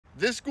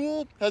This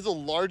school has the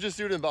largest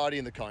student body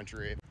in the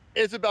country.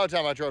 It's about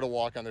time I try to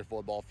walk on their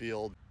football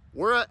field.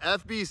 We're at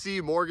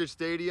FBC Mortgage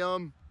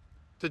Stadium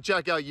to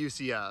check out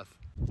UCF.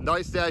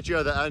 Nice statue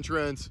at the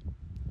entrance,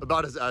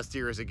 about as S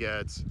tier as it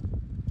gets.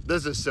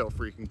 This is so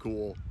freaking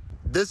cool.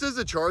 This is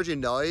a charging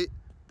night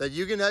that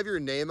you can have your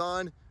name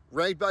on,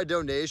 ranked by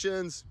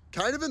donations,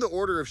 kind of in the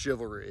order of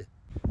chivalry.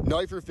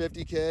 Knight for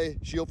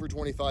 50K, Shield for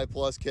 25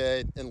 plus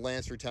K, and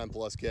Lance for 10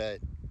 plus K.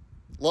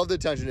 Love the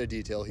attention to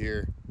detail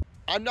here.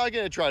 I'm not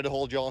gonna try to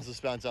hold y'all in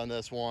suspense on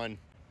this one.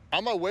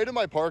 On my way to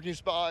my parking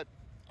spot,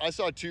 I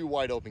saw two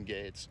wide open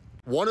gates.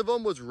 One of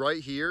them was right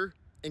here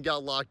and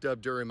got locked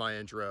up during my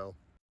intro.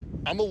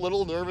 I'm a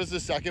little nervous the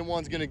second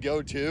one's gonna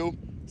go too,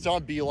 so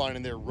I'm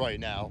beelining there right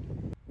now.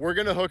 We're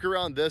gonna hook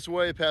around this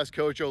way past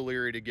Coach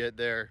O'Leary to get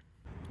there.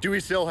 Do we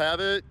still have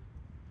it?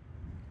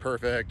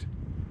 Perfect.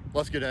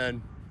 Let's get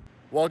in.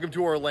 Welcome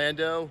to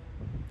Orlando,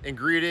 and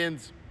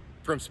greetings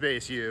from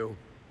Space U.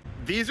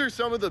 These are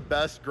some of the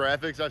best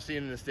graphics I've seen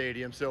in the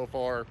stadium so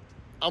far.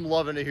 I'm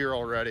loving it here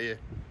already.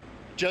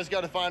 Just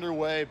got to find our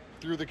way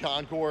through the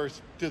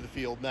concourse to the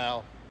field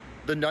now.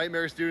 The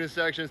Nightmare student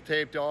section's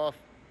taped off,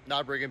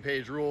 not breaking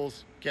page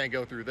rules, can't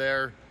go through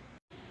there.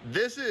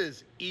 This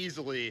is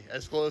easily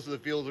as close to the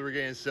field as we're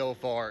getting so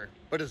far,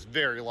 but it's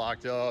very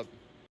locked up.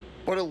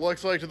 But it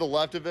looks like to the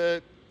left of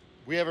it,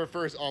 we have our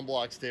first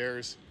unblocked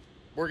stairs.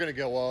 We're gonna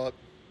go up.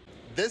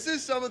 This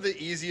is some of the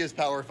easiest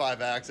Power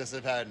 5 access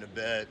I've had in a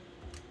bit.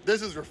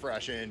 This is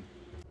refreshing.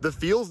 The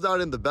field's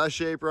not in the best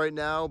shape right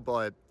now,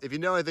 but if you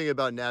know anything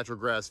about natural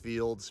grass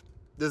fields,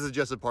 this is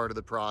just a part of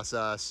the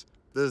process.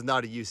 This is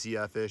not a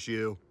UCF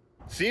issue.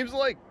 Seems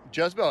like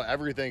just about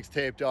everything's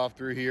taped off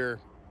through here.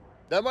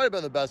 That might have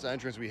been the best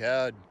entrance we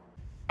had.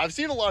 I've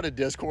seen a lot of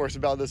discourse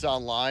about this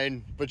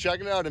online, but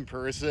checking it out in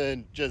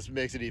person just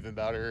makes it even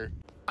better.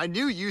 I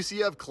knew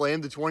UCF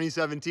claimed the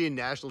 2017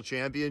 national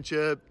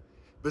championship,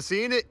 but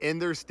seeing it in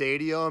their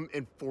stadium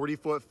in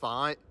 40-foot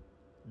font,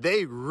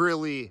 they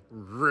really,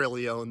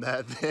 really own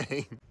that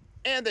thing.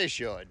 And they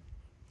should.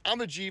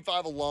 I'm a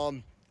G5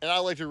 alum, and I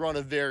like to run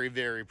a very,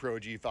 very pro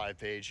G5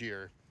 page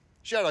here.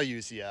 Shout out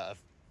UCF.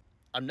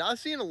 I'm not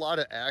seeing a lot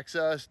of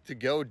access to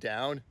go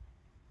down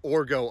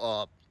or go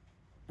up.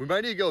 We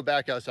might need to go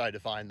back outside to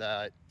find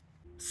that.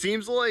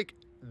 Seems like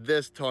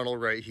this tunnel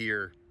right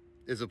here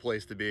is a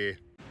place to be.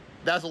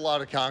 That's a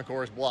lot of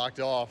concourse blocked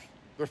off.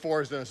 There are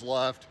 4 students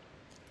left.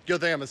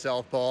 Good thing I'm a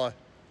southpaw.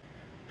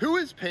 Who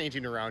is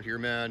painting around here,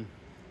 man?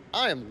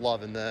 I am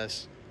loving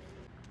this.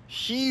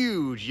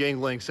 Huge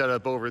Yingling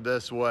setup over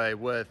this way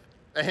with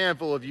a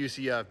handful of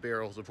UCF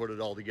barrels to put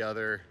it all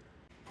together.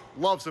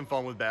 Love some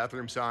fun with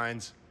bathroom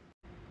signs.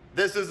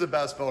 This is the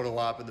best photo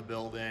op in the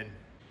building.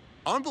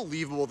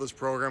 Unbelievable this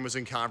program was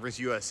in Conference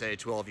USA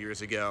 12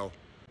 years ago.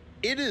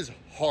 It is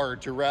hard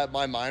to wrap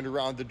my mind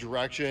around the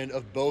direction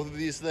of both of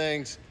these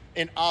things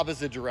in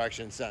opposite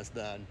directions since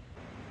then.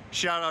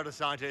 Shout out to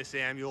Sante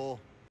Samuel.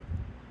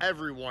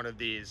 Every one of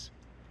these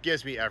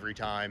gets me every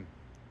time.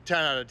 10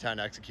 out of 10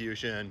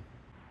 execution.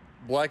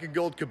 Black and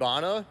gold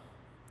cabana?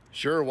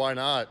 Sure, why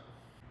not?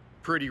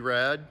 Pretty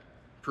rad,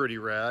 pretty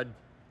rad.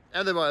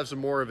 And they might have some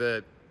more of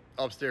it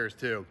upstairs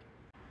too.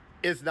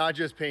 It's not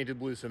just painted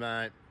blue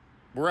cement.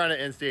 We're on an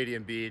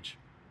in-stadium beach.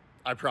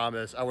 I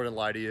promise, I wouldn't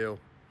lie to you.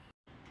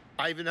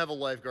 I even have a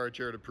lifeguard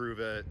chair to prove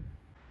it.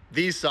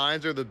 These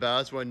signs are the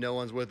best when no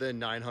one's within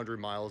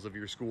 900 miles of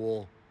your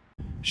school.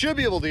 Should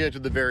be able to get to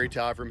the very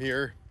top from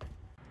here.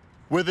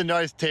 With a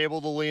nice table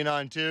to lean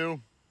on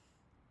too.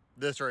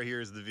 This right here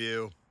is the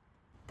view.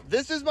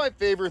 This is my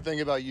favorite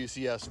thing about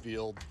UCF's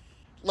field.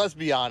 Let's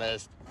be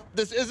honest,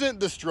 this isn't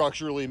the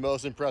structurally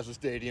most impressive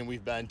stadium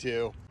we've been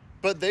to,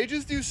 but they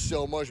just do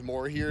so much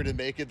more here to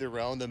make it their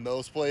own than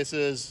most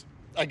places.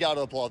 I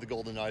gotta applaud the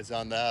Golden Knights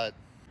on that.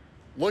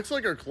 Looks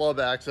like our club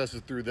access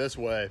is through this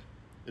way.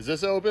 Is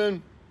this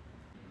open?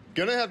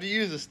 Gonna have to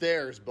use the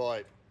stairs,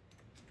 but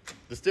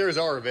the stairs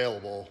are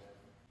available.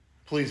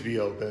 Please be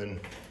open.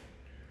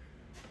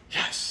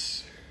 Yes.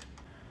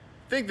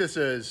 I think this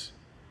is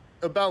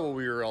about what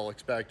we were all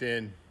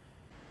expecting.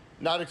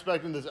 Not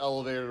expecting this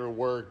elevator to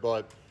work,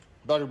 but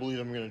better believe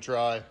I'm gonna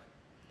try.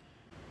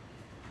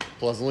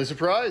 Pleasantly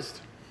surprised.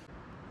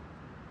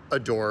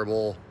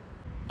 Adorable.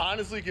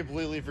 Honestly,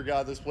 completely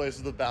forgot this place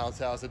was the bounce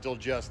house until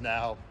just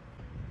now.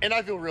 And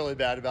I feel really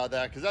bad about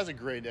that because that's a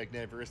great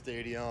nickname for a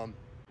stadium.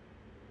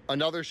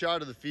 Another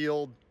shot of the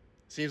field.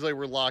 Seems like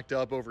we're locked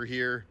up over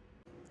here.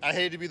 I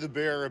hate to be the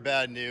bearer of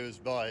bad news,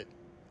 but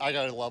I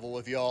gotta level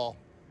with y'all.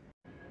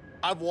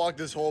 I've walked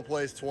this whole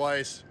place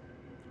twice.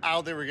 I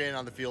don't think we're getting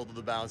on the field of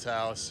the bounce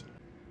house.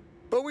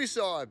 But we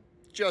saw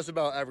just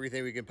about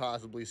everything we can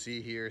possibly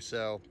see here,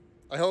 so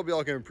I hope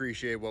y'all can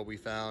appreciate what we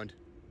found.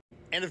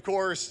 And of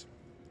course,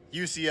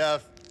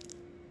 UCF,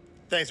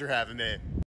 thanks for having me.